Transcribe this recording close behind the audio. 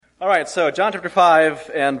All right, so John chapter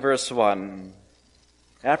 5 and verse 1.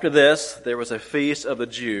 After this, there was a feast of the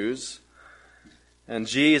Jews, and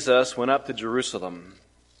Jesus went up to Jerusalem.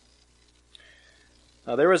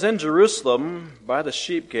 Now there was in Jerusalem by the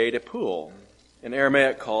sheep gate a pool, in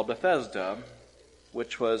Aramaic called Bethesda,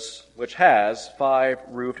 which has 5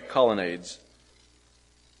 roofed colonnades.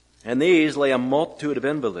 And these lay a multitude of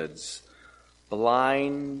invalids,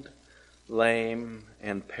 blind, lame,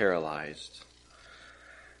 and paralyzed.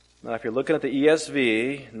 Now, if you're looking at the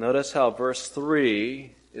ESV, notice how verse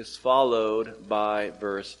 3 is followed by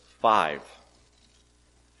verse 5.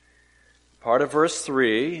 Part of verse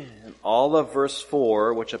 3 and all of verse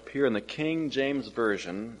 4, which appear in the King James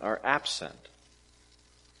Version, are absent.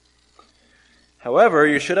 However,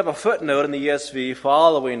 you should have a footnote in the ESV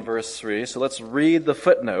following verse 3, so let's read the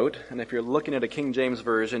footnote. And if you're looking at a King James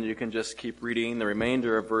Version, you can just keep reading the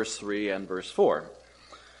remainder of verse 3 and verse 4.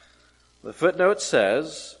 The footnote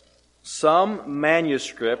says, some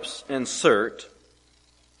manuscripts insert,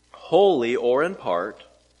 wholly or in part,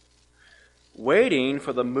 waiting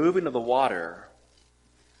for the moving of the water.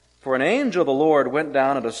 For an angel of the Lord went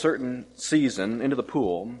down at a certain season into the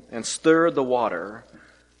pool and stirred the water.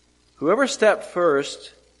 Whoever stepped in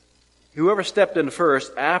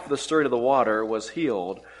first after the stirring of the water was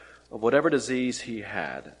healed of whatever disease he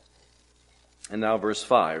had. And now verse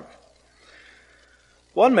 5.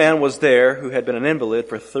 One man was there who had been an invalid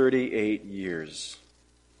for 38 years.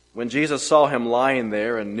 When Jesus saw him lying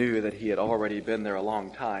there and knew that he had already been there a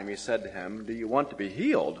long time, he said to him, "Do you want to be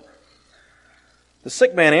healed?" The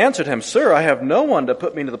sick man answered him, "Sir, I have no one to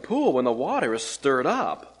put me into the pool when the water is stirred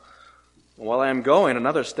up. While I am going,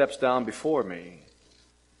 another steps down before me."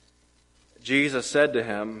 Jesus said to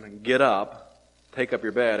him, "Get up, take up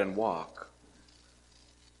your bed, and walk."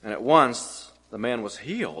 And at once the man was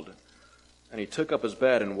healed, and he took up his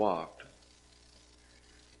bed and walked.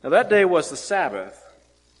 Now that day was the Sabbath.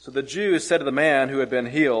 So the Jews said to the man who had been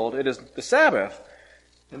healed, "It is the Sabbath,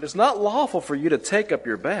 and it is not lawful for you to take up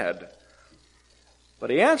your bed." But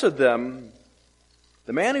he answered them,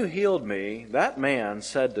 "The man who healed me, that man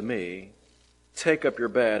said to me, 'Take up your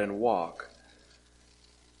bed and walk.'"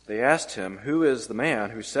 They asked him, "Who is the man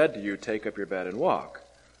who said to you, 'Take up your bed and walk'?"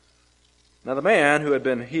 Now the man who had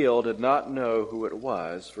been healed did not know who it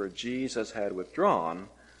was, for Jesus had withdrawn,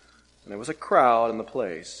 and there was a crowd in the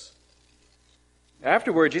place.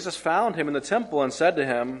 Afterward, Jesus found him in the temple and said to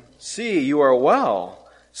him, "See, you are well.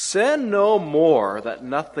 Sin no more, that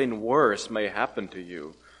nothing worse may happen to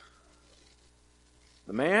you."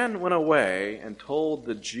 The man went away and told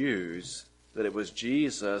the Jews that it was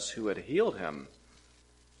Jesus who had healed him.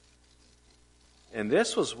 And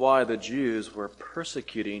this was why the Jews were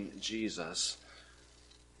persecuting Jesus,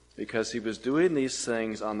 because he was doing these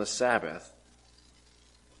things on the Sabbath.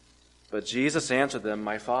 But Jesus answered them,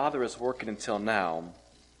 "My Father is working until now,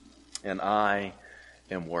 and I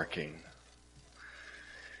am working."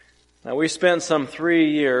 Now, we spent some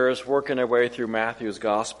 3 years working our way through Matthew's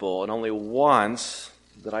Gospel, and only once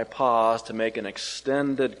did I pause to make an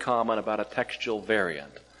extended comment about a textual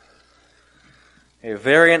variant. A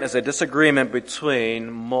variant is a disagreement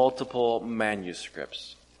between multiple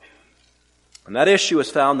manuscripts. And that issue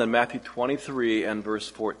is found in Matthew 23 and verse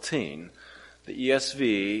 14. The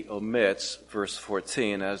ESV omits verse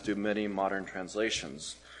 14, as do many modern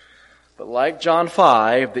translations. But like John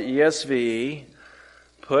 5, the ESV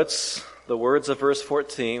puts the words of verse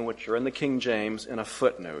 14, which are in the King James, in a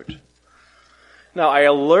footnote. Now, I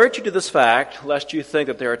alert you to this fact, lest you think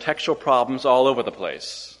that there are textual problems all over the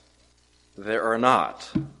place. There are not.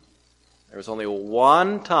 There's only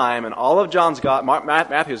one time in all of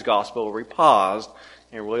Matthew's Gospel where we paused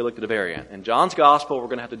and really looked at a variant. In John's Gospel, we're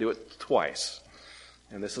going to have to do it twice.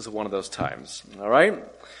 And this is one of those times. All right?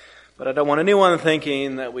 But I don't want anyone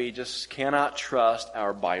thinking that we just cannot trust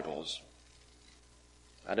our Bibles.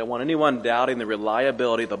 I don't want anyone doubting the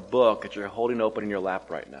reliability of the book that you're holding open in your lap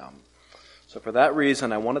right now. So for that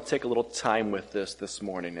reason, I want to take a little time with this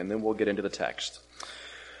morning, and then we'll get into the text.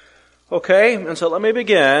 Okay, and so let me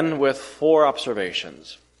begin with 4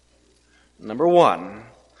 observations. Number 1,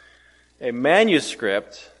 a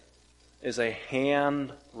manuscript is a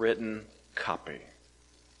handwritten copy.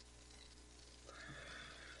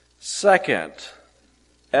 Second,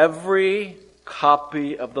 every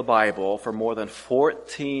copy of the Bible for more than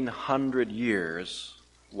 1,400 years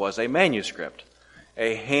was a manuscript,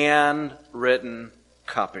 a handwritten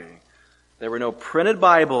copy. There were no printed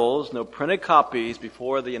Bibles, no printed copies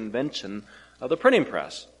before the invention of the printing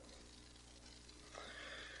press.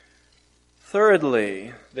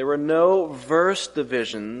 Thirdly, there were no verse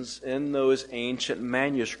divisions in those ancient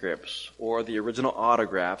manuscripts or the original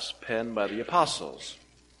autographs penned by the apostles.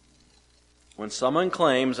 When someone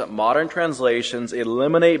claims that modern translations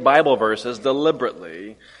eliminate Bible verses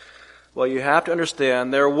deliberately, well, you have to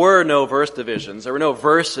understand there were no verse divisions. There were no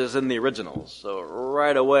verses in the originals. So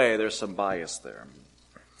right away, there's some bias there.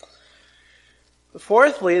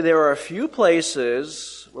 Fourthly, there are a few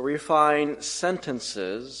places where we find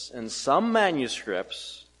sentences in some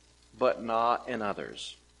manuscripts, but not in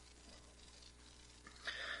others.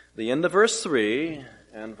 The end of verse 3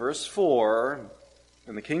 and verse 4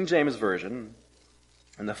 in the King James Version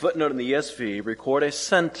and the footnote in the ESV record a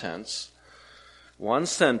sentence, one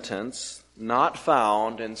sentence, not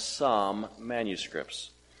found in some manuscripts.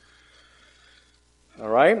 All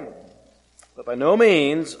right? But by no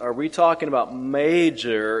means are we talking about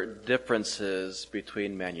major differences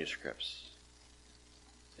between manuscripts.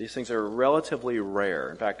 These things are relatively rare.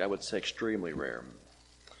 In fact, I would say extremely rare.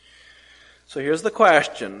 So here's the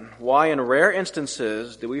question. Why in rare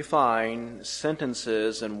instances do we find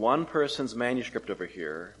sentences in one person's manuscript over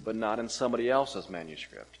here, but not in somebody else's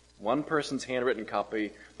manuscript? One person's handwritten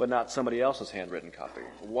copy, but not somebody else's handwritten copy.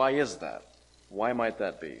 Why is that? Why might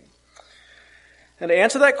that be? And to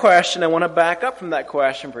answer that question, I want to back up from that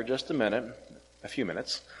question for just a few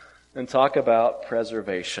minutes, and talk about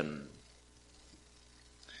preservation.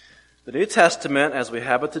 The New Testament, as we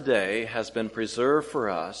have it today, has been preserved for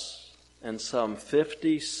us in some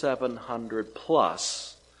 5,700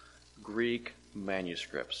 plus Greek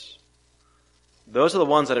manuscripts. Those are the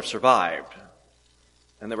ones that have survived.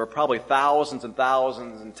 And there were probably thousands and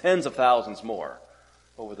thousands and tens of thousands more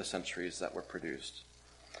over the centuries that were produced.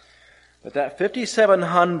 But that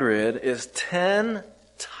 5,700 is 10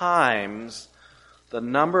 times the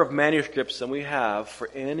number of manuscripts than we have for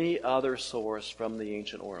any other source from the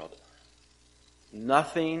ancient world.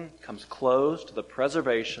 Nothing comes close to the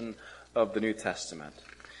preservation of the New Testament.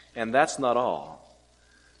 And that's not all.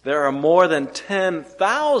 There are more than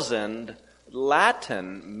 10,000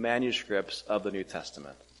 Latin manuscripts of the New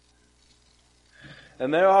Testament.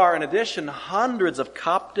 And there are, in addition, hundreds of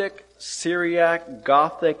Coptic, Syriac,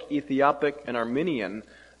 Gothic, Ethiopic, and Armenian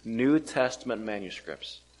New Testament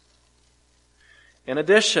manuscripts. In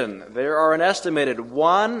addition, there are an estimated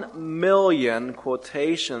 1 million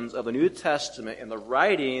quotations of the New Testament in the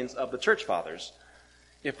writings of the Church Fathers.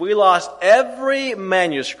 If we lost every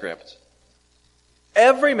manuscript,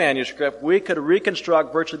 we could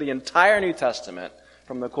reconstruct virtually the entire New Testament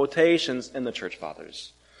from the quotations in the Church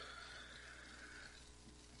Fathers.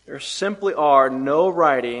 There simply are no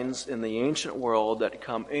writings in the ancient world that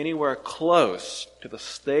come anywhere close to the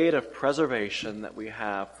state of preservation that we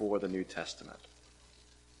have for the New Testament.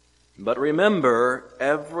 But remember,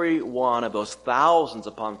 every one of those thousands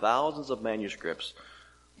upon thousands of manuscripts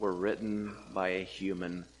were written by a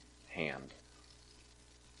human hand.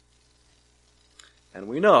 And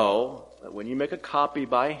we know that when you make a copy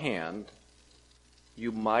by hand,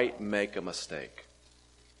 you might make a mistake.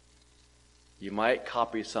 You might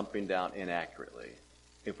copy something down inaccurately.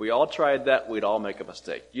 If we all tried that, we'd all make a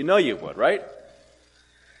mistake. You know you would, right?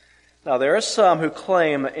 Now, there are some who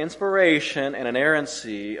claim that inspiration and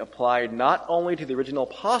inerrancy applied not only to the original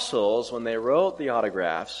apostles when they wrote the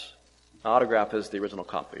autographs. Autograph is the original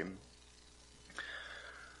copy.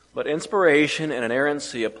 But inspiration and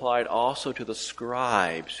inerrancy applied also to the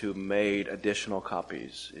scribes who made additional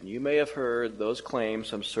copies. And you may have heard those claims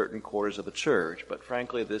from certain quarters of the church, but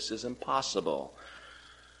frankly, this is impossible.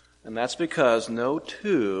 And that's because no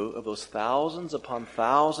two of those thousands upon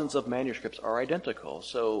thousands of manuscripts are identical.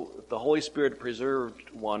 So if the Holy Spirit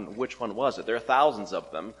preserved one, which one was it? There are thousands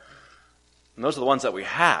of them. And those are the ones that we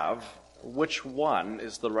have. Which one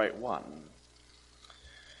is the right one?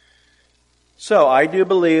 So I do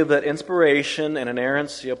believe that inspiration and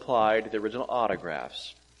inerrancy applied to the original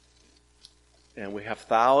autographs. And we have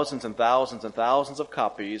thousands and thousands and thousands of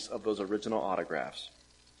copies of those original autographs.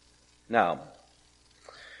 Now,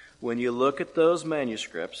 when you look at those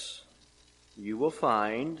manuscripts, you will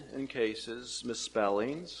find, in cases,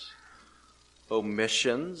 misspellings,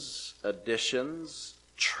 omissions, additions,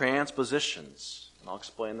 transpositions. And I'll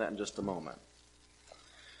explain that in just a moment.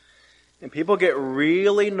 And people get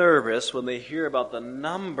really nervous when they hear about the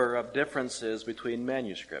number of differences between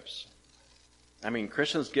manuscripts. I mean,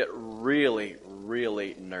 Christians get really,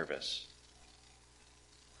 really nervous.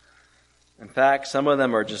 In fact, some of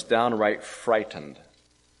them are just downright frightened.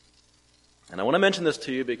 And I want to mention this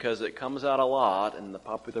to you because it comes out a lot in the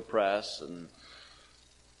popular press, and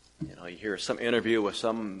you hear some interview with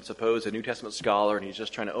some supposed New Testament scholar, and he's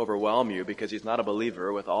just trying to overwhelm you because he's not a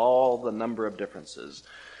believer with all the number of differences.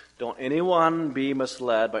 Don't anyone be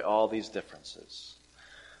misled by all these differences.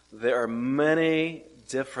 There are many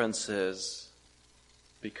differences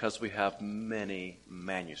because we have many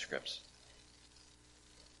manuscripts.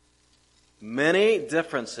 Many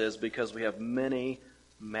differences because we have many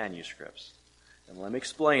manuscripts. And let me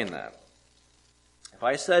explain that. If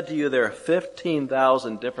I said to you there are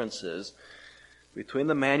 15,000 differences between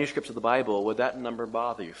the manuscripts of the Bible, would that number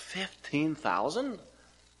bother you? 15,000?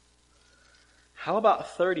 How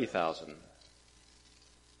about 30,000?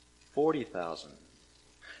 40,000?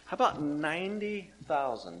 How about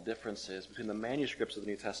 90,000 differences between the manuscripts of the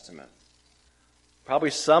New Testament? Probably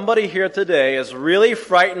somebody here today is really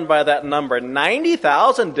frightened by that number.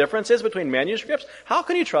 90,000 differences between manuscripts? How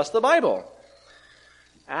can you trust the Bible?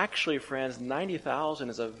 Actually, friends, 90,000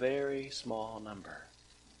 is a very small number.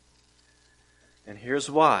 And here's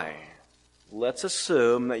why. Let's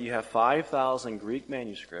assume that you have 5,000 Greek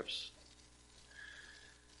manuscripts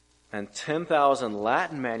and 10,000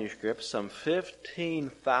 Latin manuscripts, some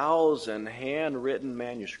 15,000 handwritten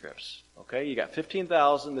manuscripts. Okay, you got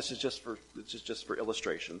 15,000. This is just for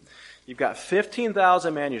illustration. You've got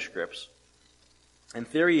 15,000 manuscripts. In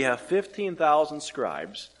theory, you have 15,000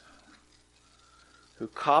 scribes who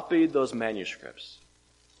copied those manuscripts.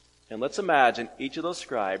 And let's imagine each of those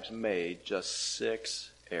scribes made just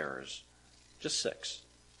 6 errors. Just 6.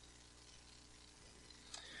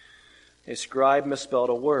 A scribe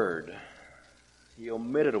misspelled a word. He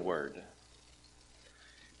omitted a word.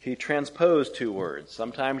 He transposed 2 words.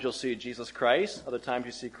 Sometimes you'll see Jesus Christ, other times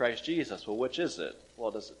you see Christ Jesus. Well, which is it?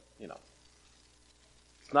 Well, it's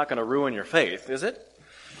not going to ruin your faith, is it?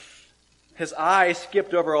 His eye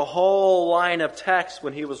skipped over a whole line of text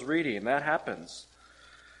when he was reading. That happens.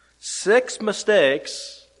 6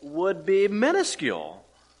 mistakes would be minuscule.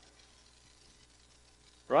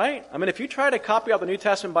 Right? I mean, if you try to copy out the New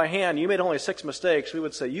Testament by hand, you made only 6 mistakes, we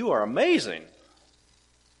would say, you are amazing.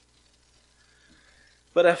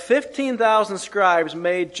 But if 15,000 scribes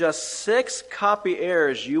made just 6 copy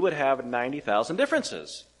errors, you would have 90,000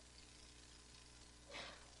 differences.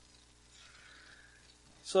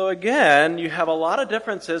 So again, you have a lot of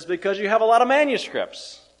differences because you have a lot of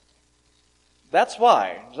manuscripts. That's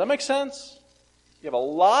why. Does that make sense? You have a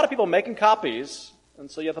lot of people making copies, and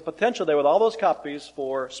so you have the potential there with all those copies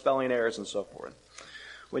for spelling errors and so forth.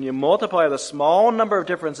 When you multiply the small number of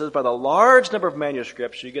differences by the large number of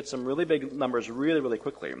manuscripts, you get some really big numbers really, really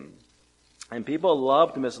quickly. And people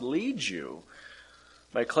love to mislead you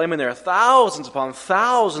by claiming there are thousands upon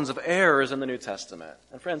thousands of errors in the New Testament.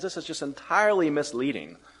 And friends, this is just entirely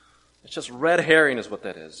misleading. It's just red herring is what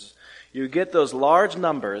that is. You get those large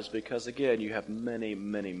numbers because, again, you have many,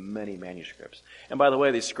 many, many manuscripts. And by the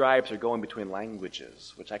way, these scribes are going between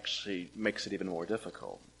languages, which actually makes it even more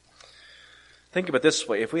difficult. Think of it this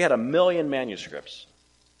way. If we had 1,000,000 manuscripts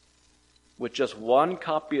with just one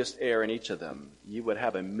copyist error in each of them, you would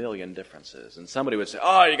have 1,000,000 differences. And somebody would say,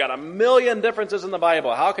 oh, you got 1,000,000 differences in the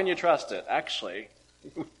Bible. How can you trust it? Actually,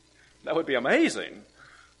 that would be amazing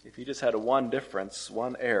if you just had one difference,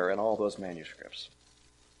 one error in all those manuscripts.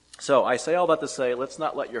 So I say all that to say, let's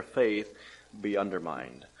not let your faith be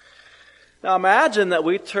undermined. Now imagine that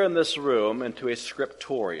we turn this room into a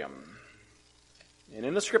scriptorium. And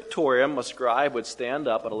in the scriptorium, a scribe would stand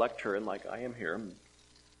up at a lectern like I am here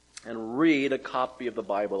and read a copy of the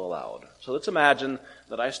Bible aloud. So let's imagine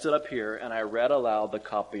that I stood up here and I read aloud the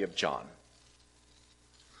copy of John.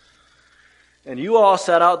 And you all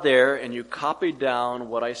sat out there and you copied down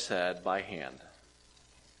what I said by hand.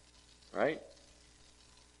 Right?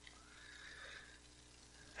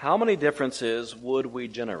 How many differences would we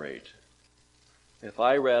generate if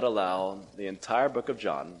I read aloud the entire book of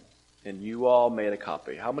John and you all made a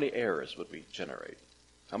copy? How many errors would we generate?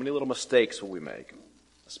 How many little mistakes would we make?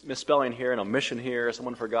 Misspelling here, an omission here,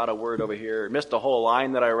 someone forgot a word over here, missed a whole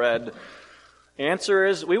line that I read. Answer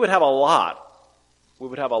is, we would have a lot. We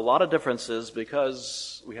would have a lot of differences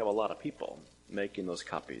because we have a lot of people making those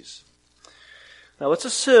copies. Now let's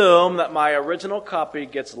assume that my original copy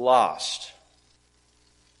gets lost.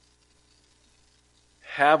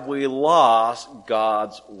 Have we lost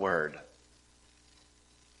God's Word?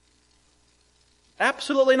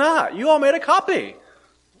 Absolutely not. You all made a copy.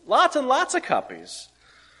 Lots and lots of copies.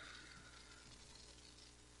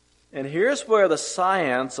 And here's where the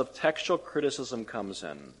science of textual criticism comes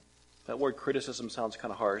in. That word criticism sounds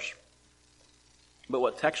kind of harsh. But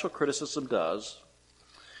what textual criticism does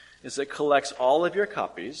is it collects all of your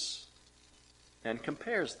copies and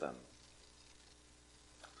compares them.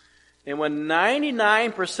 And when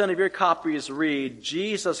 99% of your copies read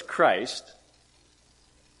Jesus Christ,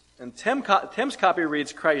 and Tim's copy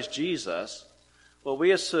reads Christ Jesus, well,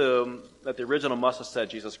 we assume that the original must have said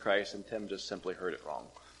Jesus Christ, and Tim just simply heard it wrong.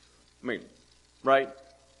 I mean, right?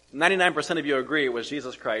 99% of you agree it was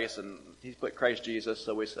Jesus Christ, and he put Christ Jesus,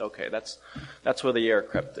 so we say, okay, that's where the error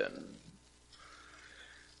crept in.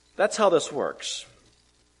 That's how this works.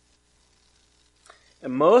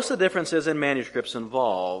 And most of the differences in manuscripts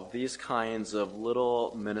involve these kinds of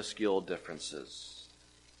little minuscule differences.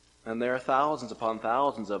 And there are thousands upon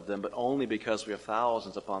thousands of them, but only because we have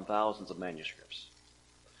thousands upon thousands of manuscripts.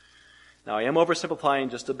 Now, I am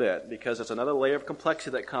oversimplifying just a bit, because it's another layer of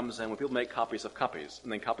complexity that comes in when people make copies of copies,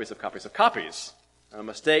 and then copies of copies of copies. And a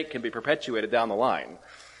mistake can be perpetuated down the line.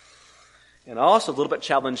 And also a little bit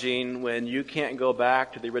challenging when you can't go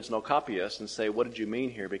back to the original copyist and say, what did you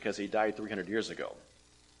mean here, because he died 300 years ago.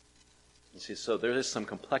 You see, so there is some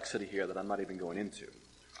complexity here that I'm not even going into.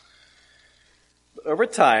 But over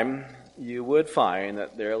time, you would find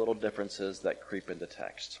that there are little differences that creep into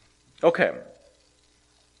text. Okay.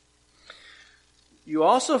 You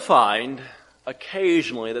also find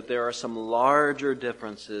occasionally that there are some larger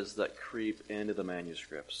differences that creep into the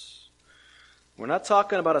manuscripts. We're not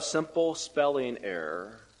talking about a simple spelling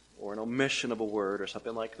error or an omission of a word or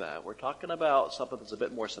something like that. We're talking about something that's a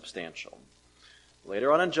bit more substantial.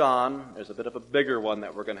 Later on in John, there's a bit of a bigger one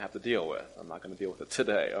that we're going to have to deal with. I'm not going to deal with it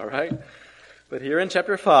today, all right? But here in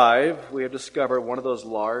chapter 5, we have discovered one of those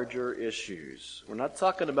larger issues. We're not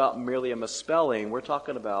talking about merely a misspelling. We're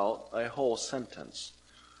talking about a whole sentence.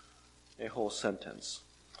 A whole sentence.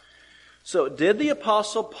 So, did the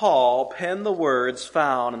Apostle Paul pen the words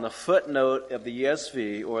found in the footnote of the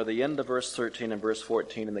ESV or the end of verse 13 and verse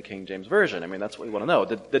 14 in the King James Version? I mean, that's what we want to know.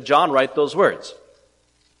 Did John write those words?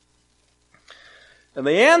 And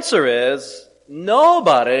the answer is,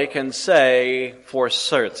 nobody can say for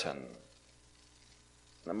certain.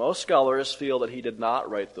 Now, most scholars feel that he did not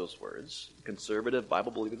write those words, conservative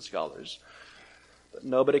Bible-believing scholars, but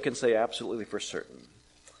nobody can say absolutely for certain.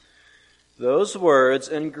 Those words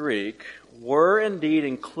in Greek were indeed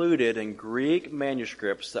included in Greek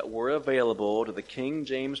manuscripts that were available to the King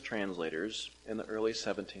James translators in the early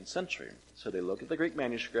 17th century. So they looked at the Greek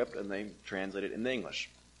manuscript and they translated it into English.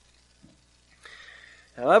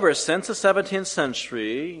 However, since the 17th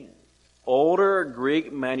century, older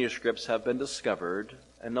Greek manuscripts have been discovered,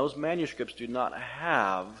 and those manuscripts do not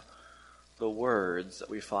have the words that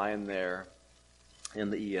we find there in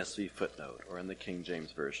the ESV footnote or in the King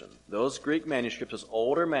James Version. Those Greek manuscripts, those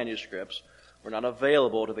older manuscripts, were not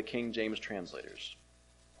available to the King James translators.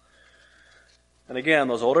 And again,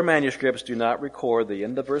 those older manuscripts do not record the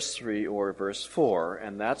end of verse 3 or verse 4,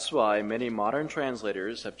 and that's why many modern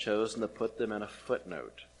translators have chosen to put them in a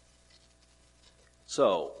footnote.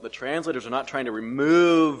 So, the translators are not trying to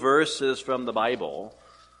remove verses from the Bible.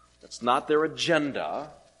 That's not their agenda.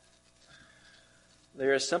 They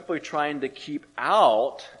are simply trying to keep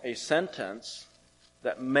out a sentence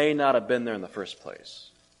that may not have been there in the first place.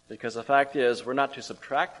 Because the fact is, we're not to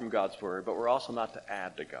subtract from God's Word, but we're also not to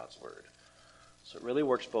add to God's Word. So it really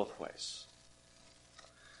works both ways.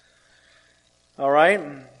 All right?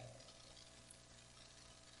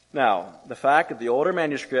 Now, the fact that the older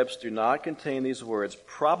manuscripts do not contain these words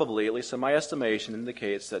probably, at least in my estimation,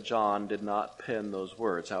 indicates that John did not pen those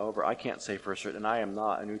words. However, I can't say for certain, and I am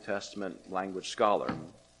not a New Testament language scholar.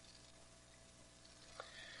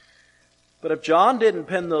 But if John didn't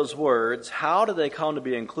pen those words, how did they come to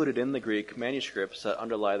be included in the Greek manuscripts that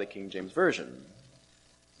underlie the King James Version?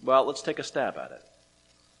 Well, let's take a stab at it.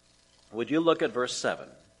 Would you look at verse 7?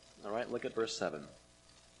 All right, look at verse 7.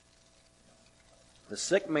 The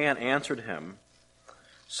sick man answered him,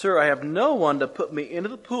 "Sir, I have no one to put me into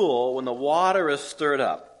the pool when the water is stirred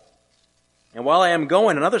up. And while I am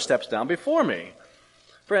going, another steps down before me."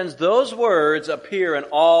 Friends, those words appear in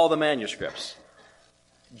all the manuscripts.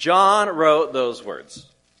 John wrote those words.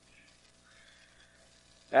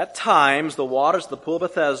 At times, the waters of the pool of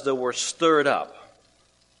Bethesda were stirred up,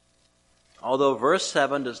 although verse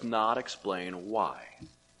 7 does not explain why.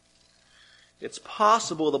 It's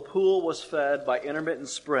possible the pool was fed by intermittent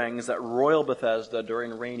springs at Royal Bethesda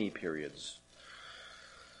during rainy periods.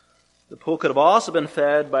 The pool could have also been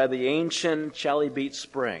fed by the ancient Chalybeate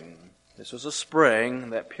spring. This was a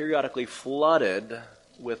spring that periodically flooded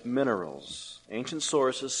with minerals. Ancient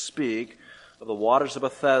sources speak of the waters of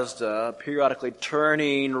Bethesda periodically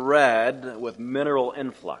turning red with mineral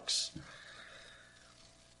influx.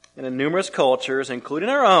 And in numerous cultures, including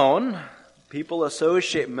our own, people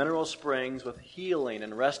associate mineral springs with healing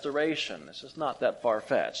and restoration. This is not that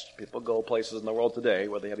far-fetched. People go places in the world today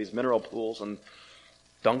where they have these mineral pools and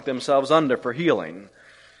dunk themselves under for healing.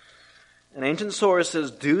 And ancient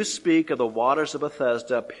sources do speak of the waters of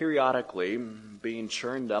Bethesda periodically being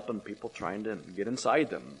churned up and people trying to get inside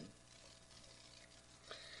them.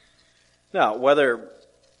 Now, whether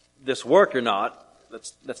this worked or not,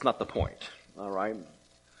 that's not the point. All right?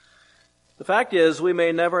 The fact is, we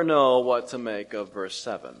may never know what to make of verse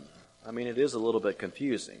 7. I mean, it is a little bit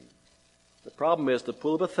confusing. The problem is the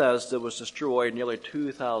Pool of Bethesda was destroyed nearly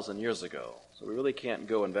 2,000 years ago, so we really can't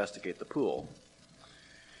go investigate the pool.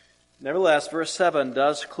 Nevertheless, verse 7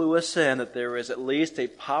 does clue us in that there is at least a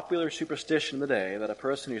popular superstition in the day that a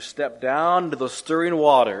person who stepped down into those stirring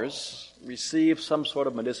waters received some sort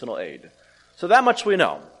of medicinal aid. So that much we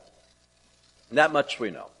know. That much we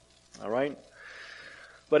know. All right?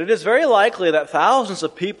 But it is very likely that thousands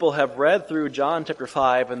of people have read through John chapter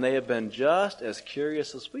 5 and they have been just as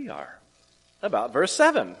curious as we are about verse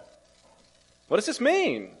 7. What does this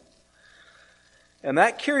mean? And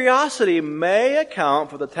that curiosity may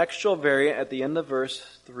account for the textual variant at the end of verse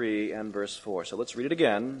 3 and verse 4. So let's read it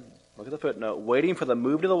again. Look at the footnote. Waiting for the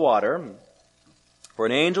movement of the water, for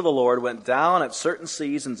an angel of the Lord went down at certain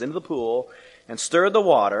seasons into the pool and stirred the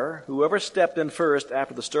water. Whoever stepped in first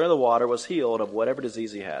after the stirring of the water was healed of whatever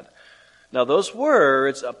disease he had. Now those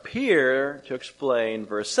words appear to explain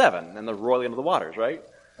verse 7 and the roiling of the waters, right?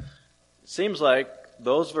 It seems like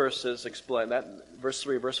those verses explain that. Verse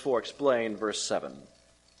 3, verse 4 explain verse 7.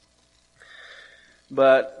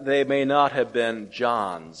 But they may not have been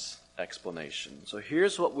John's explanation. So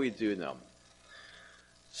here's what we do know.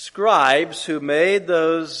 Scribes who made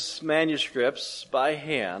those manuscripts by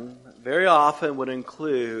hand very often would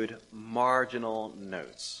include marginal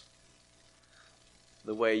notes.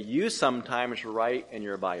 The way you sometimes write in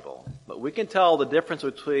your Bible. But we can tell the difference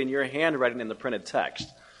between your handwriting and the printed text.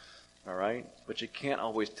 All right? But you can't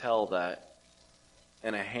always tell that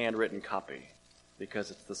in a handwritten copy because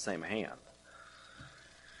it's the same hand.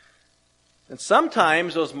 And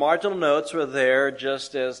sometimes those marginal notes were there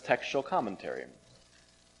just as textual commentary.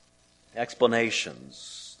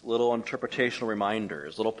 Explanations, little interpretational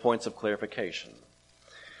reminders, little points of clarification.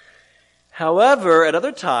 However, at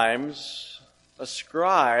other times, a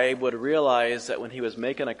scribe would realize that when he was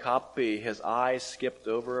making a copy, his eye skipped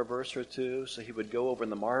over a verse or two, so he would go over in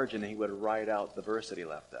the margin and he would write out the verse that he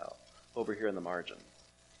left out over here in the margin.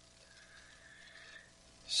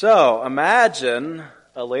 So, imagine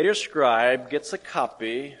a later scribe gets a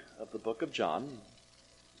copy of the book of John,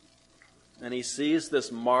 and he sees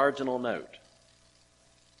this marginal note.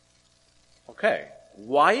 Okay,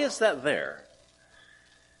 why is that there?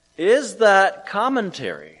 Is that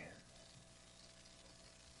commentary?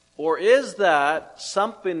 Or is that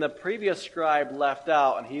something the previous scribe left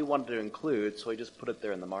out and he wanted to include, so he just put it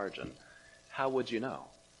there in the margin? How would you know?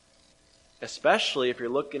 Especially if you're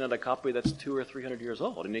looking at a copy that's 200 or 300 years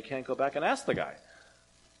old and you can't go back and ask the guy.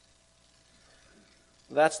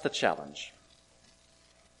 That's the challenge.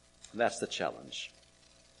 That's the challenge.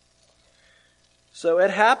 So it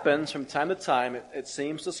happens from time to time, it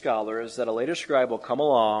seems to scholars, that a later scribe will come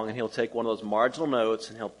along and he'll take one of those marginal notes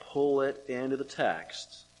and he'll pull it into the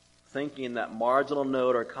text, thinking that marginal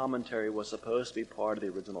note or commentary was supposed to be part of the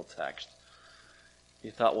original text. He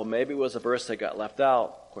thought, well, maybe it was a verse that got left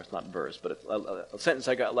out. Of course, not verse, but a sentence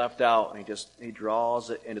that got left out, and he draws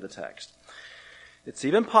it into the text. It's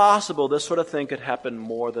even possible this sort of thing could happen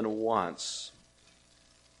more than once.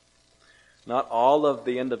 Not all of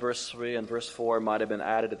the end of verse 3 and verse 4 might have been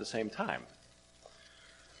added at the same time.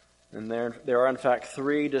 And there are, in fact,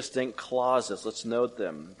 3 distinct clauses. Let's note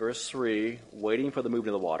them. Verse 3, waiting for the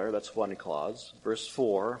movement of the water. That's one clause. Verse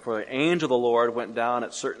 4, for the angel of the Lord went down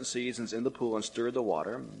at certain seasons in the pool and stirred the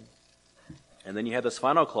water. And then you have this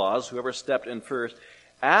final clause, whoever stepped in first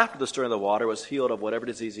after the stirring of the water was healed of whatever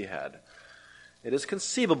disease he had. It is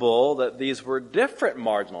conceivable that these were different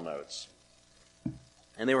marginal notes.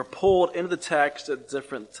 And they were pulled into the text at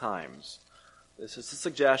different times. This is a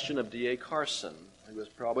suggestion of D.A. Carson, who was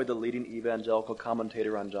probably the leading evangelical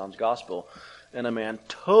commentator on John's Gospel, and a man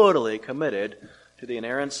totally committed to the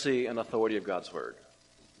inerrancy and authority of God's Word.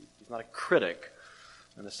 He's not a critic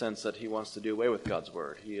in the sense that he wants to do away with God's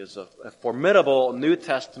Word. He is a formidable New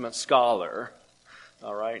Testament scholar,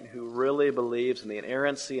 all right, who really believes in the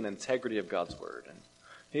inerrancy and integrity of God's Word. And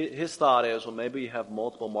his thought is, well, maybe you have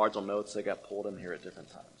multiple marginal notes that got pulled in here at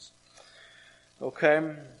different times.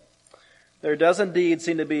 Okay? There does indeed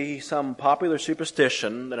seem to be some popular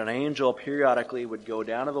superstition that an angel periodically would go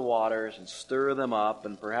down to the waters and stir them up,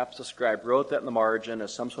 and perhaps the scribe wrote that in the margin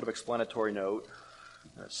as some sort of explanatory note.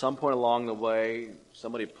 At some point along the way,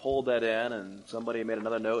 somebody pulled that in, and somebody made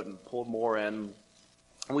another note and pulled more in.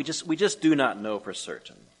 And we just do not know for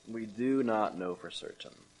certain. We do not know for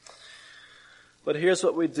certain. But here's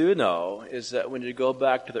what we do know, is that when you go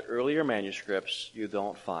back to the earlier manuscripts, you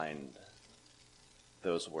don't find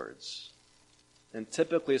those words. And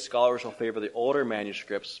typically scholars will favor the older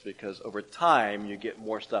manuscripts because over time you get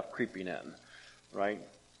more stuff creeping in, right?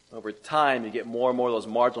 Over time you get more and more of those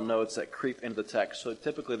marginal notes that creep into the text. So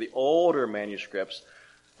typically the older manuscripts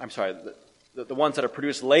the ones that are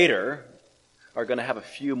produced later are going to have a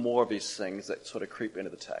few more of these things that sort of creep into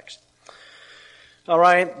the text. All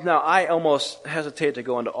right, now I almost hesitate to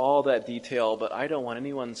go into all that detail, but I don't want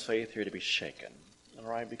anyone's faith here to be shaken. All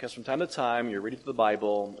right, because from time to time you're reading through the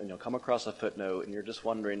Bible and you'll come across a footnote and you're just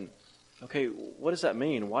wondering, okay, what does that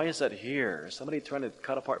mean? Why is that here? Is somebody trying to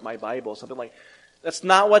cut apart my Bible? Something like, that's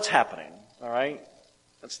not what's happening. All right,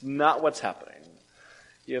 that's not what's happening.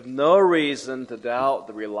 You have no reason to doubt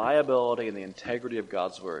the reliability and the integrity of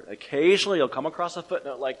God's Word. Occasionally you'll come across a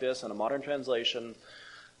footnote like this in a modern translation,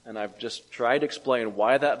 and I've just tried to explain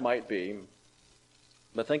why that might be.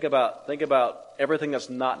 But think about everything that's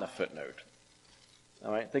not in a footnote.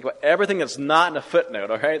 All right? Think about everything that's not in a footnote,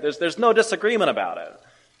 all right? There's no disagreement about it.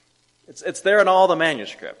 It's there in all the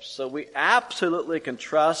manuscripts. So we absolutely can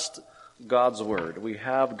trust God's Word. We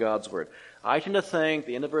have God's Word. I tend to think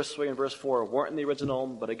the end of verse 3 and verse 4 weren't in the original,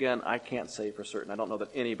 but again, I can't say for certain. I don't know that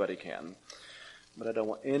anybody can. But I don't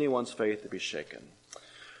want anyone's faith to be shaken.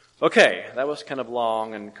 Okay, that was kind of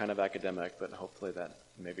long and kind of academic, but hopefully that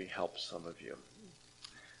maybe helps some of you.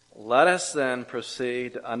 Let us then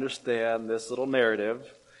proceed to understand this little narrative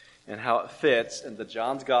and how it fits into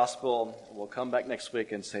John's Gospel. We'll come back next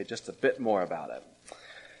week and say just a bit more about it.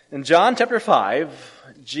 In John chapter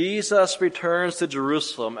 5, Jesus returns to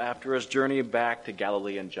Jerusalem after his journey back to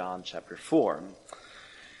Galilee in John chapter 4.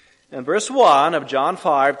 And verse 1 of John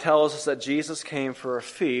 5 tells us that Jesus came for a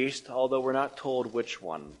feast, although we're not told which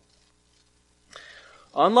one.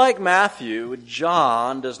 Unlike Matthew,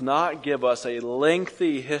 John does not give us a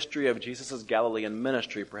lengthy history of Jesus' Galilean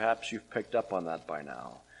ministry. Perhaps you've picked up on that by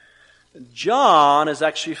now. John is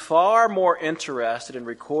actually far more interested in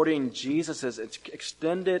recording Jesus'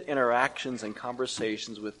 extended interactions and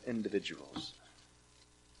conversations with individuals.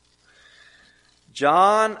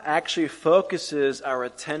 John actually focuses our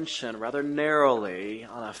attention rather narrowly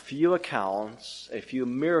on a few accounts, a few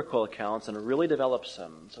miracle accounts, and really develops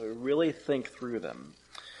them. So we really think through them.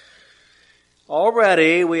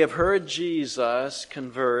 Already we have heard Jesus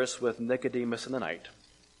converse with Nicodemus in the night,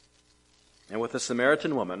 and with the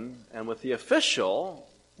Samaritan woman, and with the official,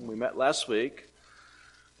 whom we met last week,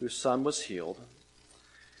 whose son was healed.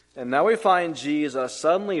 And now we find Jesus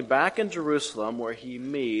suddenly back in Jerusalem where he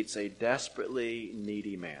meets a desperately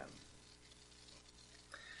needy man.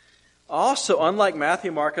 Also, unlike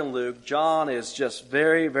Matthew, Mark, and Luke, John is just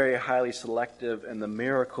very, very highly selective in the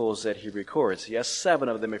miracles that he records. He has 7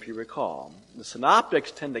 of them, if you recall. The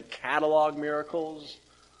synoptics tend to catalog miracles.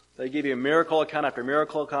 They give you a miracle account after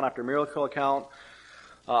miracle account after miracle account.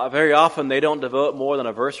 Very often they don't devote more than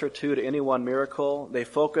a verse or two to any one miracle. They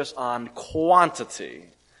focus on quantity.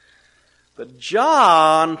 But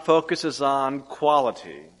John focuses on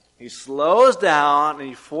quality. He slows down and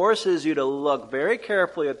he forces you to look very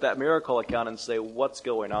carefully at that miracle account and say, what's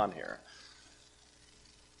going on here?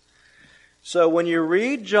 So when you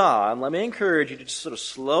read John, let me encourage you to just sort of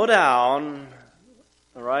slow down,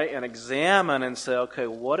 all right, and examine and say, okay,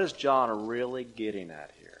 what is John really getting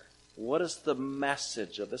at here? What is the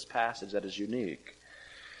message of this passage that is unique?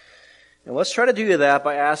 And let's try to do that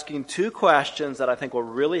by asking 2 questions that I think will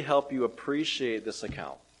really help you appreciate this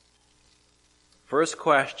account. First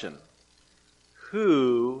question,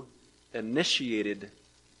 who initiated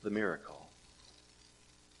the miracle?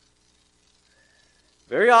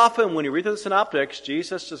 Very often when you read through the synoptics,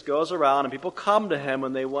 Jesus just goes around and people come to him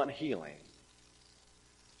when they want healing.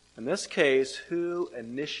 In this case, who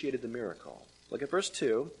initiated the miracle? Look at verse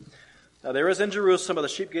 2. Now there is in Jerusalem by the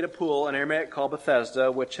sheep gate a pool, in Aramaic called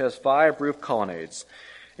Bethesda, which has 5 roof colonnades.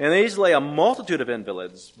 And these lay a multitude of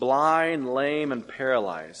invalids, blind, lame, and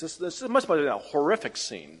paralyzed. This must have been a horrific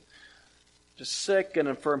scene. Just sick and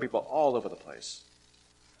infirm people all over the place.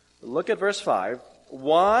 Look at verse 5.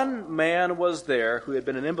 One man was there who had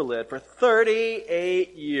been an invalid for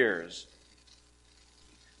 38 years.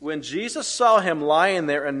 When Jesus saw him lying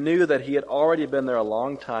there and knew that he had already been there a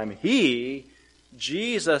long time,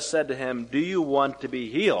 Jesus said to him, do you want to be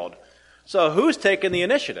healed? So who's taking the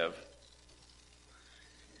initiative?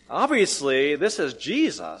 Obviously, this is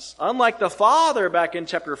Jesus. Unlike the Father back in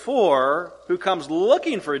chapter 4, who comes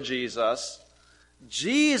looking for Jesus,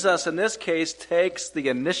 Jesus in this case takes the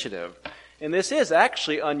initiative. And this is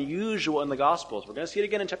actually unusual in the Gospels. We're going to see it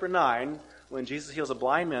again in chapter 9 when Jesus heals a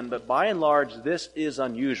blind man, but by and large, this is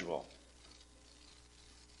unusual.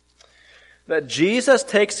 That Jesus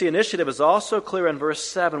takes the initiative is also clear in verse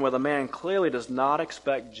 7, where the man clearly does not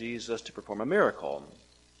expect Jesus to perform a miracle.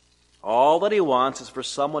 All that he wants is for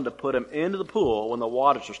someone to put him into the pool when the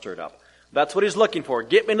waters are stirred up. That's what he's looking for.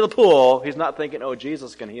 Get me into the pool. He's not thinking, oh,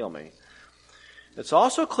 Jesus can heal me. It's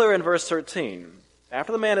also clear in verse 13.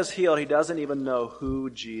 After the man is healed, he doesn't even know who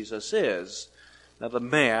Jesus is. Now the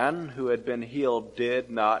man who had been healed did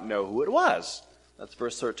not know who it was. That's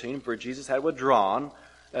verse 13. For Jesus had withdrawn,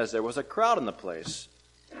 as there was a crowd in the place.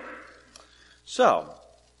 So,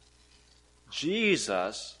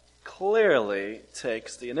 Jesus clearly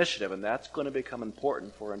takes the initiative, and that's going to become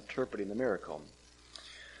important for interpreting the miracle.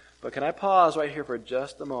 But can I pause right here for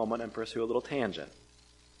just a moment and pursue a little tangent?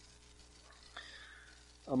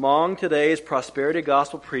 Among today's prosperity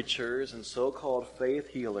gospel preachers and so-called faith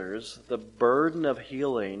healers, the burden of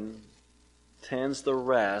healing tends to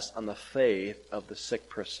rest on the faith of the sick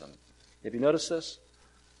person. Have you noticed this?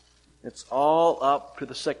 It's all up to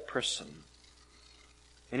the sick person.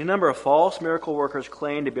 Any number of false miracle workers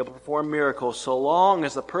claim to be able to perform miracles so long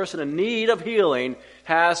as the person in need of healing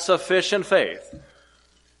has sufficient faith.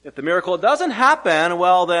 If the miracle doesn't happen,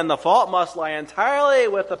 well, then the fault must lie entirely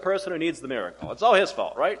with the person who needs the miracle. It's all his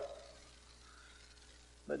fault, right?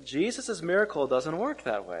 But Jesus' miracle doesn't work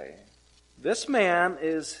that way. This man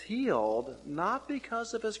is healed not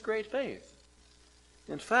because of his great faith.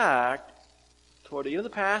 In fact, toward the end of the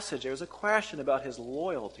passage, there's a question about his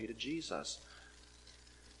loyalty to Jesus.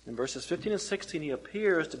 In verses 15 and 16, he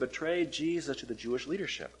appears to betray Jesus to the Jewish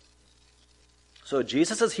leadership. So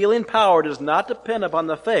Jesus' healing power does not depend upon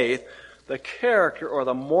the faith, the character, or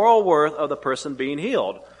the moral worth of the person being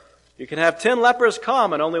healed. You can have 10 lepers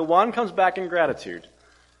come and only one comes back in gratitude.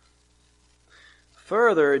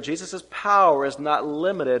 Further, Jesus' power is not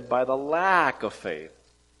limited by the lack of faith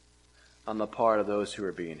on the part of those who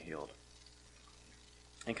are being healed.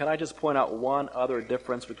 And can I just point out one other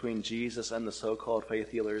difference between Jesus and the so-called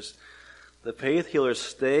faith healers? The faith healers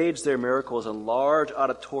stage their miracles in large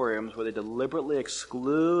auditoriums where they deliberately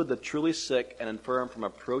exclude the truly sick and infirm from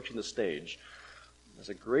approaching the stage. There's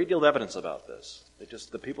a great deal of evidence about this.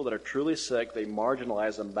 The people that are truly sick, they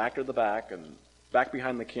marginalize them back to the back and back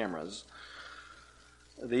behind the cameras.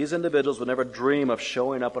 These individuals would never dream of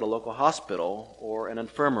showing up at a local hospital or an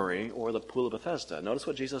infirmary or the pool of Bethesda. Notice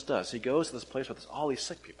what Jesus does. He goes to this place with all these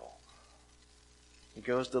sick people. He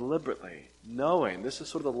goes deliberately, knowing this is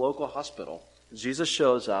sort of the local hospital. Jesus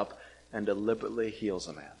shows up and deliberately heals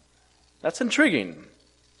a man. That's intriguing.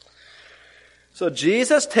 So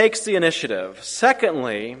Jesus takes the initiative.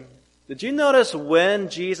 Secondly, did you notice when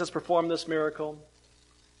Jesus performed this miracle?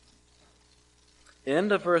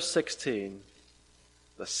 End of verse 16.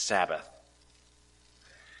 The Sabbath.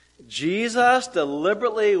 Jesus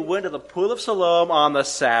deliberately went to the pool of Siloam on the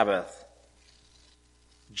Sabbath.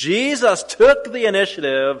 Jesus took the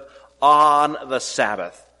initiative on the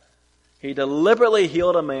Sabbath. He deliberately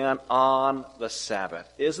healed a man on the Sabbath.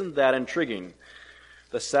 Isn't that intriguing?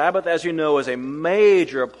 The Sabbath, as you know, is a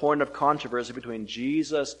major point of controversy between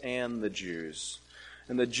Jesus and the Jews.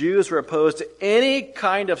 And the Jews were opposed to any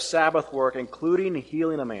kind of Sabbath work, including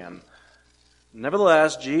healing a man.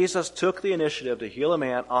 Nevertheless, Jesus took the initiative to heal a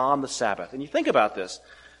man on the Sabbath. And you think about this.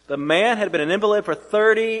 The man had been an invalid for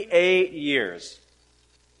 38 years.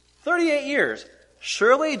 38 years.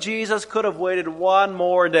 Surely Jesus could have waited one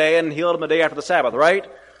more day and healed him the day after the Sabbath, right?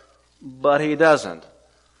 But he doesn't.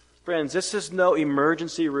 Friends, this is no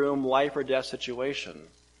emergency room, life or death situation.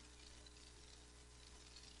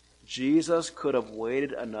 Jesus could have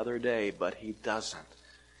waited another day, but he doesn't.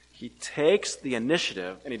 He takes the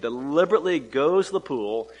initiative and he deliberately goes to the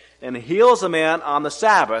pool and heals a man on the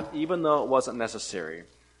Sabbath, even though it wasn't necessary.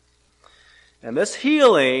 And this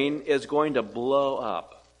healing is going to blow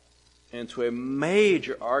up into a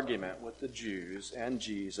major argument with the Jews and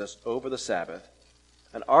Jesus over the Sabbath,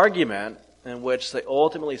 an argument in which they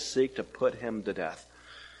ultimately seek to put him to death.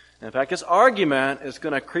 In fact, this argument is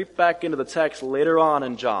going to creep back into the text later on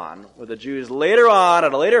in John, where the Jews later on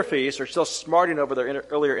at a later feast are still smarting over their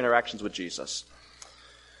earlier interactions with Jesus.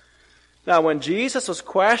 Now, when Jesus was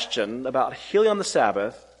questioned about healing on the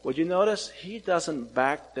Sabbath, would you notice he doesn't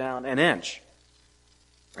back down an inch?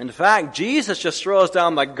 In fact, Jesus just throws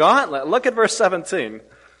down the gauntlet. Look at verse 17.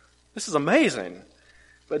 This is amazing.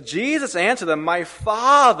 But Jesus answered them, "My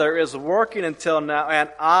Father is working until now, and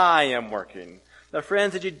I am working." Now,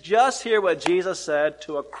 friends, did you just hear what Jesus said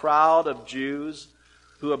to a crowd of Jews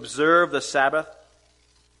who observed the Sabbath?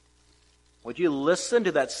 Would you listen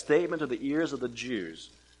to that statement to the ears of the Jews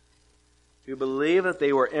who believed that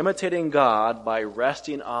they were imitating God by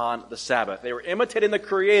resting on the Sabbath? They were imitating the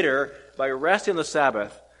Creator by resting on the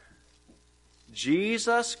Sabbath.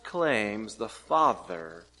 Jesus claims the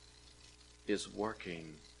Father is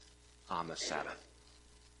working on the Sabbath.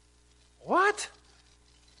 What?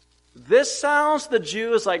 This sounds to the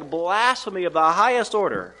Jews like blasphemy of the highest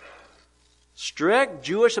order. Strict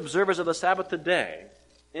Jewish observers of the Sabbath today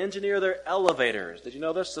engineer their elevators. Did you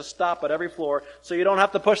know this? To stop at every floor so you don't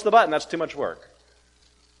have to push the button. That's too much work.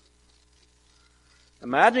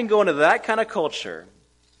 Imagine going to that kind of culture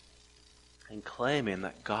and claiming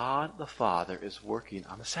that God the Father is working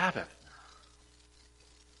on the Sabbath.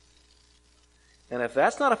 And if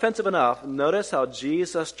that's not offensive enough, notice how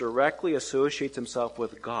Jesus directly associates himself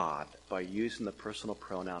with God by using the personal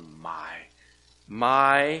pronoun my.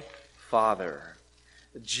 My Father.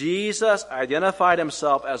 Jesus identified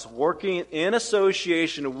himself as working in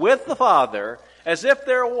association with the Father as if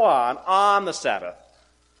they're one on the Sabbath.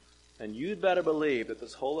 And you'd better believe that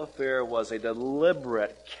this whole affair was a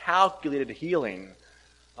deliberate, calculated healing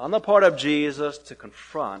on the part of Jesus to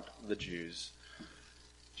confront the Jews.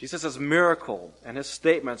 Jesus' miracle and his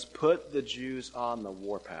statements put the Jews on the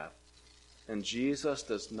warpath. And Jesus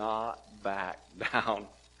does not back down.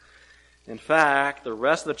 In fact, the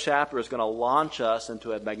rest of the chapter is going to launch us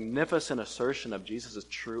into a magnificent assertion of Jesus'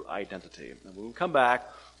 true identity. And when we come back,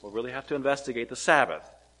 we'll really have to investigate the Sabbath.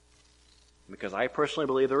 Because I personally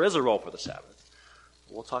believe there is a role for the Sabbath.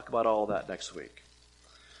 We'll talk about all that next week.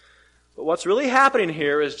 But what's really happening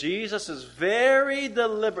here is Jesus is very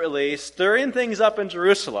deliberately stirring things up in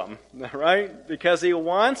Jerusalem, right? Because he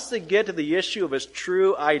wants to get to the issue of his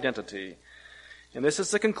true identity. And this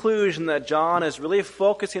is the conclusion that John is really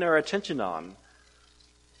focusing our attention on.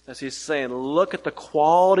 As he's saying, look at the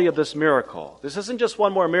quality of this miracle. This isn't just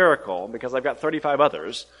one more miracle, because I've got 35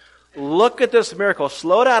 others. Look at this miracle.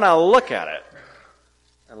 Slow down and look at it.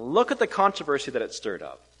 And look at the controversy that it stirred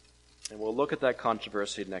up. And we'll look at that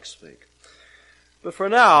controversy next week. But for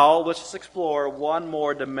now, let's just explore one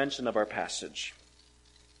more dimension of our passage.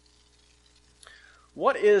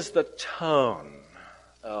 What is the tone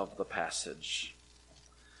of the passage?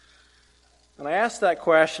 And I asked that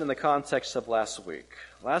question in the context of last week.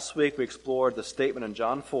 Last week we explored the statement in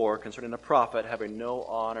John 4 concerning a prophet having no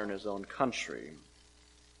honor in his own country.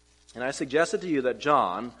 And I suggested to you that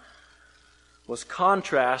John was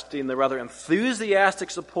contrasting the rather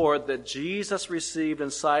enthusiastic support that Jesus received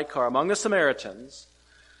in Sychar among the Samaritans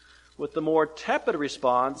with the more tepid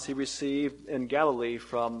response he received in Galilee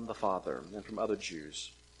from the Father and from other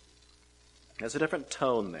Jews. There's a different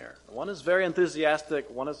tone there. One is very enthusiastic,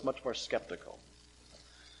 one is much more skeptical.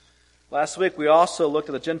 Last week we also looked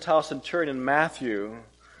at the Gentile centurion in Matthew,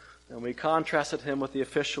 and we contrasted him with the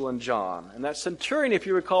official in John. And that centurion, if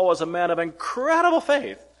you recall, was a man of incredible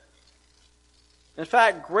faith. In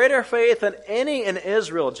fact, greater faith than any in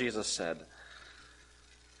Israel, Jesus said.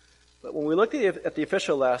 But when we looked at the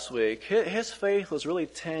official last week, his faith was really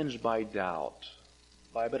tinged by doubt,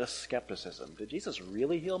 by a bit of skepticism. Did Jesus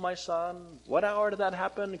really heal my son? What hour did that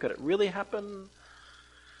happen? Could it really happen?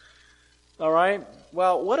 All right.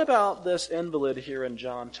 Well, what about this invalid here in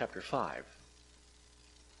John chapter 5?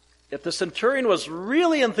 If the centurion was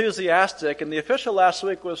really enthusiastic and the official last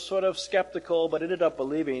week was sort of skeptical but ended up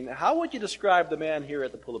believing, how would you describe the man here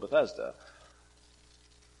at the Pool of Bethesda?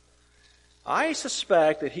 I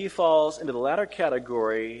suspect that he falls into the latter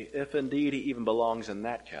category, if indeed he even belongs in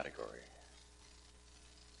that category.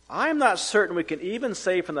 I'm not certain we can even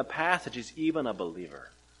say from the passage he's even a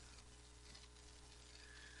believer.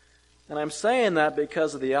 And I'm saying that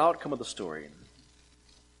because of the outcome of the story.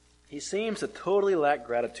 He seems to totally lack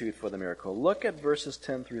gratitude for the miracle. Look at verses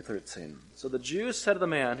 10 through 13. So the Jews said to the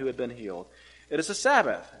man who had been healed, "It is a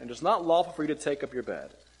Sabbath, and it is not lawful for you to take up your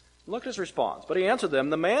bed." Look at his response. But he answered them,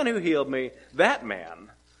 "The man who healed me, that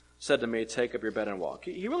man said to me, 'Take up your bed and walk.'"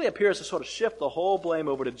 He really appears to sort of shift the whole blame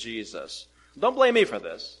over to Jesus. Don't blame me for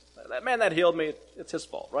this. That man that healed me, it's his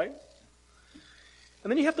fault, right? And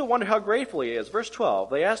then you have to wonder how grateful he is. Verse 12,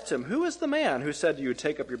 they asked him, "Who is the man who said to you,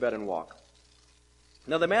 'Take up your bed and walk'?"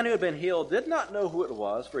 Now the man who had been healed did not know who it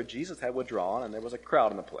was, for Jesus had withdrawn, and there was a crowd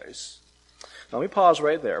in the place. Now let me pause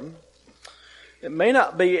right there. It may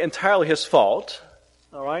not be entirely his fault,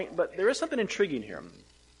 all right, but there is something intriguing here.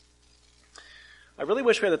 I really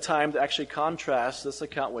wish we had the time to actually contrast this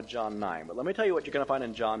account with John 9, but let me tell you what you're going to find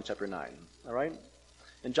in John chapter 9, all right?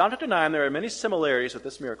 In John chapter 9, there are many similarities with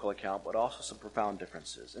this miracle account, but also some profound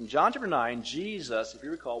differences. In John chapter 9, Jesus, if you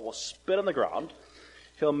recall, will spit on the ground.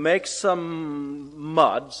 He'll make some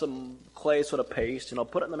mud, some clay sort of paste, and he'll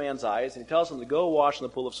put it in the man's eyes, and he tells him to go wash in the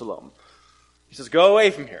pool of Siloam. He says, "Go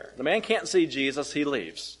away from here." The man can't see Jesus. He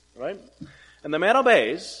leaves, right? And the man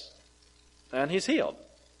obeys, and he's healed.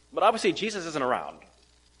 But obviously, Jesus isn't around.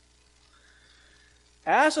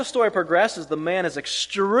 As the story progresses, the man is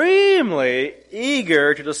extremely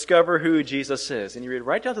eager to discover who Jesus is. And you read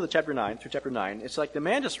right down to chapter 9, it's like the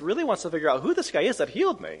man just really wants to figure out who this guy is that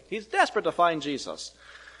healed me. He's desperate to find Jesus.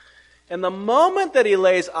 And the moment that he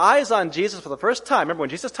lays eyes on Jesus for the first time, remember when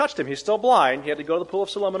Jesus touched him, he's still blind. He had to go to the pool of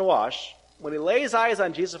Siloam and wash. When he lays eyes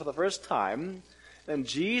on Jesus for the first time, then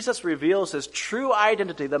Jesus reveals his true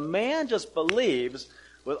identity. The man just believes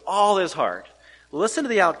with all his heart. Listen to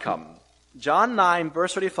the outcome. John 9,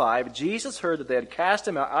 verse 35, Jesus heard that they had cast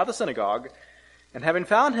him out of the synagogue, and having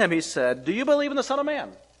found him, he said, "Do you believe in the Son of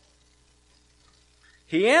Man?"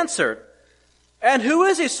 He answered, "And who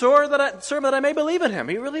is he, sir, that I may believe in him?"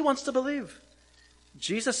 He really wants to believe.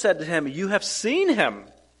 Jesus said to him, "You have seen him."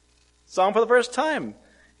 Saw him for the first time.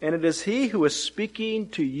 "And it is he who is speaking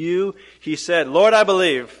to you." He said, "Lord, I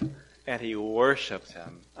believe." And he worshiped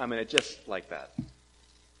him. I mean, it's just like that.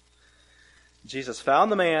 Jesus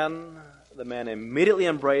found the man. The man immediately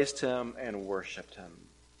embraced him and worshiped him.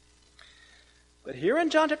 But here in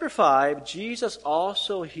John chapter 5, Jesus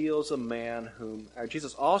also finds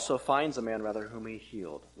a man whom he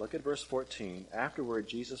healed. Look at verse 14. Afterward,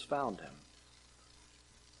 Jesus found him.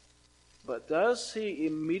 But does he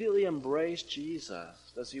immediately embrace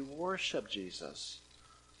Jesus? Does he worship Jesus?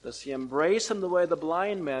 Does he embrace him the way the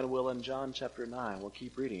blind man will in John chapter 9? We'll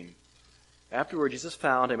keep reading. Afterward, Jesus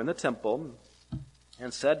found him in the temple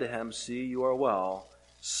and said to him, "See, you are well.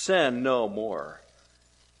 Sin no more,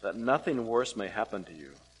 that nothing worse may happen to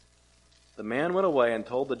you." The man went away and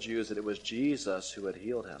told the Jews that it was Jesus who had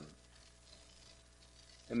healed him.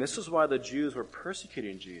 And this is why the Jews were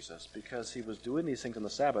persecuting Jesus, because he was doing these things on the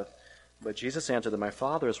Sabbath. But Jesus answered that my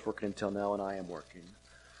Father is working until now, and I am working.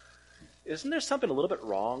 Isn't there something a little bit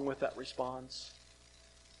wrong with that response?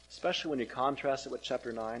 Especially when you contrast it with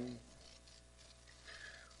chapter 9.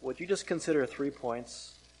 Would you just consider 3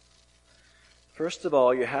 points? First of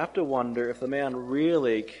all, you have to wonder if the man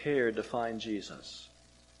really cared to find Jesus.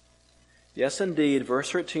 Yes, indeed, verse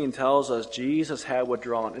 13 tells us Jesus had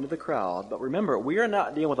withdrawn into the crowd. But remember, we are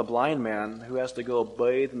not dealing with a blind man who has to go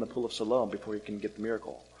bathe in the pool of Siloam before he can get the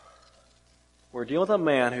miracle. We're dealing with a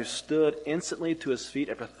man who stood instantly to his feet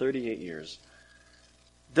after 38 years.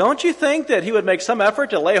 Don't you think that he would make some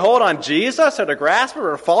effort to lay hold on Jesus or to grasp him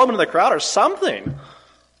or follow him into the crowd or something?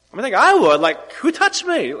 I think I would. Like, who touched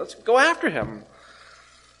me? Let's go after him.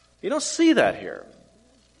 You don't see that here.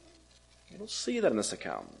 You don't see that in this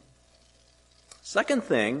account. Second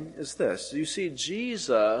thing is this. You see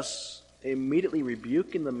Jesus immediately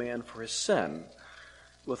rebuking the man for his sin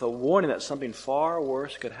with a warning that something far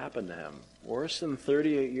worse could happen to him. Worse than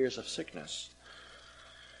 38 years of sickness.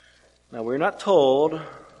 Now, we're not told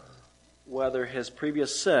whether his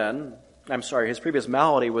previous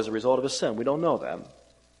malady was a result of his sin. We don't know that.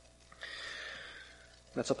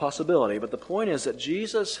 That's a possibility. But the point is that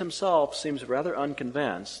Jesus himself seems rather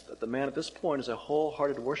unconvinced that the man at this point is a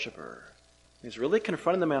wholehearted worshiper. He's really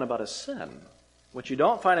confronting the man about his sin, which you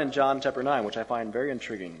don't find in John chapter 9, which I find very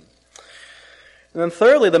intriguing. And then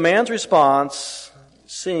thirdly, the man's response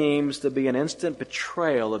seems to be an instant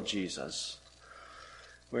betrayal of Jesus.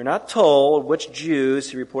 We're not told which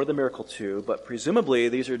Jews he reported the miracle to, but presumably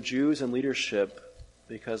these are Jews in leadership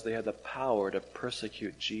because they had the power to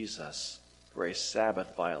persecute Jesus for a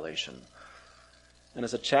Sabbath violation. And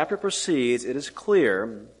as the chapter proceeds, it is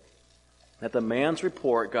clear that the man's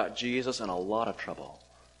report got Jesus in a lot of trouble.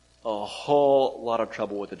 A whole lot of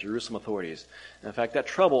trouble with the Jerusalem authorities. In fact, that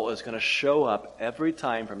trouble is going to show up every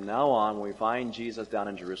time from now on when we find Jesus down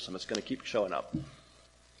in Jerusalem. It's going to keep showing up.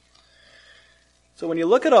 So when you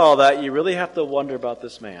look at all that, you really have to wonder about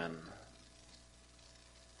this man.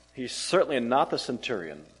 He's certainly not the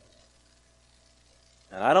centurion.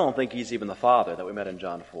 And I don't think he's even the father that we met in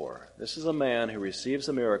John 4. This is a man who receives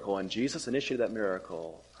a miracle, and Jesus initiated that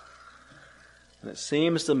miracle. And it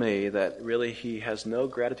seems to me that really he has no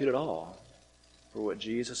gratitude at all for what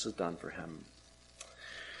Jesus has done for him.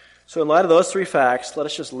 So in light of those 3 facts, let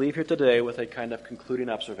us just leave here today with a kind of concluding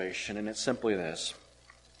observation, and it's simply this.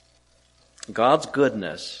 God's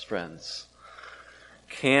goodness, friends,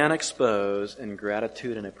 can expose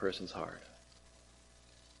ingratitude in a person's heart.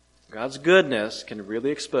 God's goodness can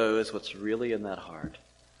really expose what's really in that heart.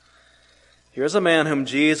 Here's a man whom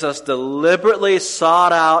Jesus deliberately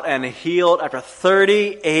sought out and healed after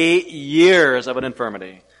 38 years of an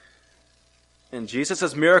infirmity. And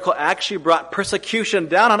Jesus' miracle actually brought persecution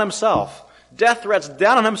down on himself, death threats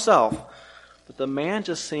down on himself. But the man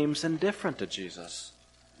just seems indifferent to Jesus.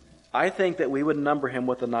 I think that we would number him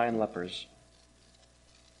with the 9 lepers.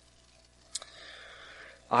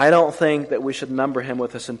 I don't think that we should number him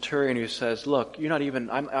with a centurion who says, "Look,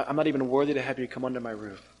 I'm not even worthy to have you come under my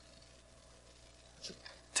roof." It's a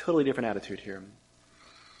totally different attitude here.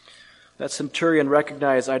 That centurion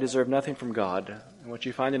recognized, "I deserve nothing from God." And what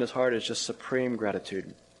you find in his heart is just supreme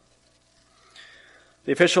gratitude.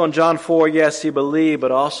 The official in John 4, yes, he believed,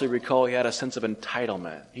 but also recall he had a sense of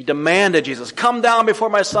entitlement. He demanded Jesus, come down before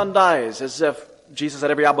my son dies, as if Jesus had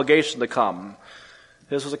every obligation to come.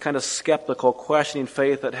 This was a kind of skeptical, questioning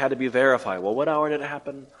faith that had to be verified. Well, what hour did it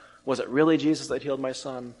happen? Was it really Jesus that healed my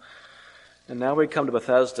son? And now we come to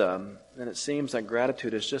Bethesda, and it seems that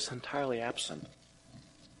gratitude is just entirely absent.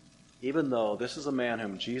 Even though this is a man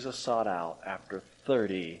whom Jesus sought out after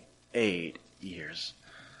 38 years.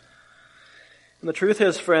 And the truth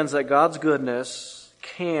is, friends, that God's goodness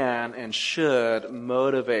can and should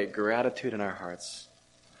motivate gratitude in our hearts.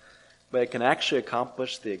 But it can actually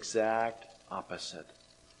accomplish the exact opposite.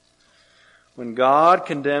 When God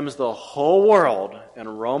condemns the whole world in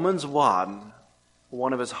Romans 1,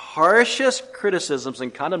 one of his harshest criticisms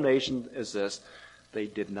and condemnation is this: they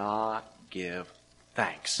did not give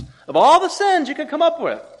thanks. Of all the sins you could come up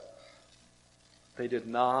with, they did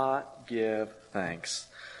not give thanks.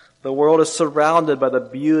 The world is surrounded by the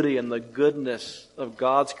beauty and the goodness of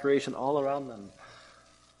God's creation all around them.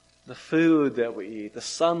 The food that we eat, the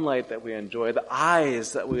sunlight that we enjoy, the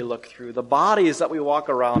eyes that we look through, the bodies that we walk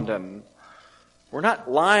around in. We're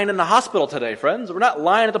not lying in the hospital today, friends. We're not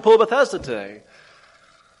lying at the pool of Bethesda today.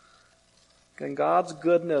 Can God's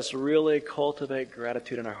goodness really cultivate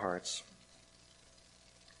gratitude in our hearts?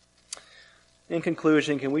 In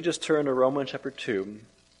conclusion, can we just turn to Romans chapter 2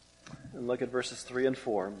 and look at verses 3 and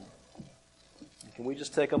 4? Can we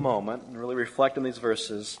just take a moment and really reflect on these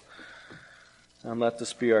verses and let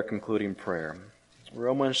this be our concluding prayer?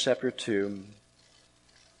 Romans chapter 2,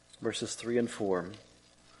 verses 3 and 4.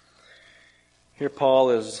 Here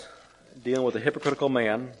Paul is dealing with a hypocritical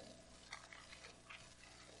man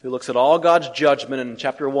who looks at all God's judgment in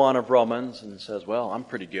chapter 1 of Romans and says, well, I'm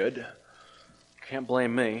pretty good. Can't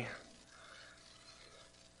blame me.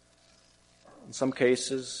 In some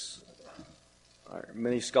cases,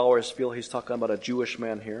 many scholars feel he's talking about a Jewish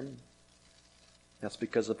man here. That's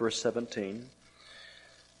because of verse 17.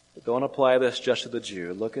 But don't apply this just to the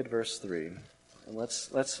Jew. Look at verse 3. And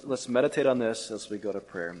let's meditate on this as we go to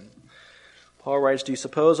prayer. Paul writes, do you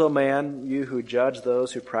suppose, O man, you who judge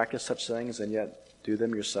those who practice such things and yet do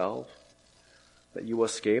them yourself, that you will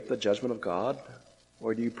escape the judgment of God?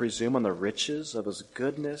 Or do you presume on the riches of his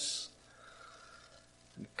goodness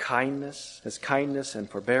and kindness, his kindness and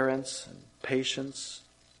forbearance and patience,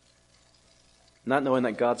 not knowing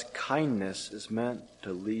that God's kindness is meant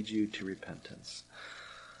to lead you to repentance?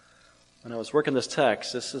 When I was working this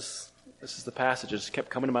text, this is the passage that just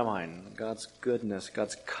kept coming to my mind. God's goodness,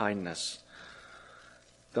 God's kindness.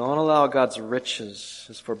 Don't allow God's riches,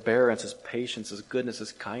 his forbearance, his patience, his goodness,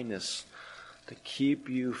 his kindness to keep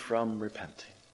you from repenting.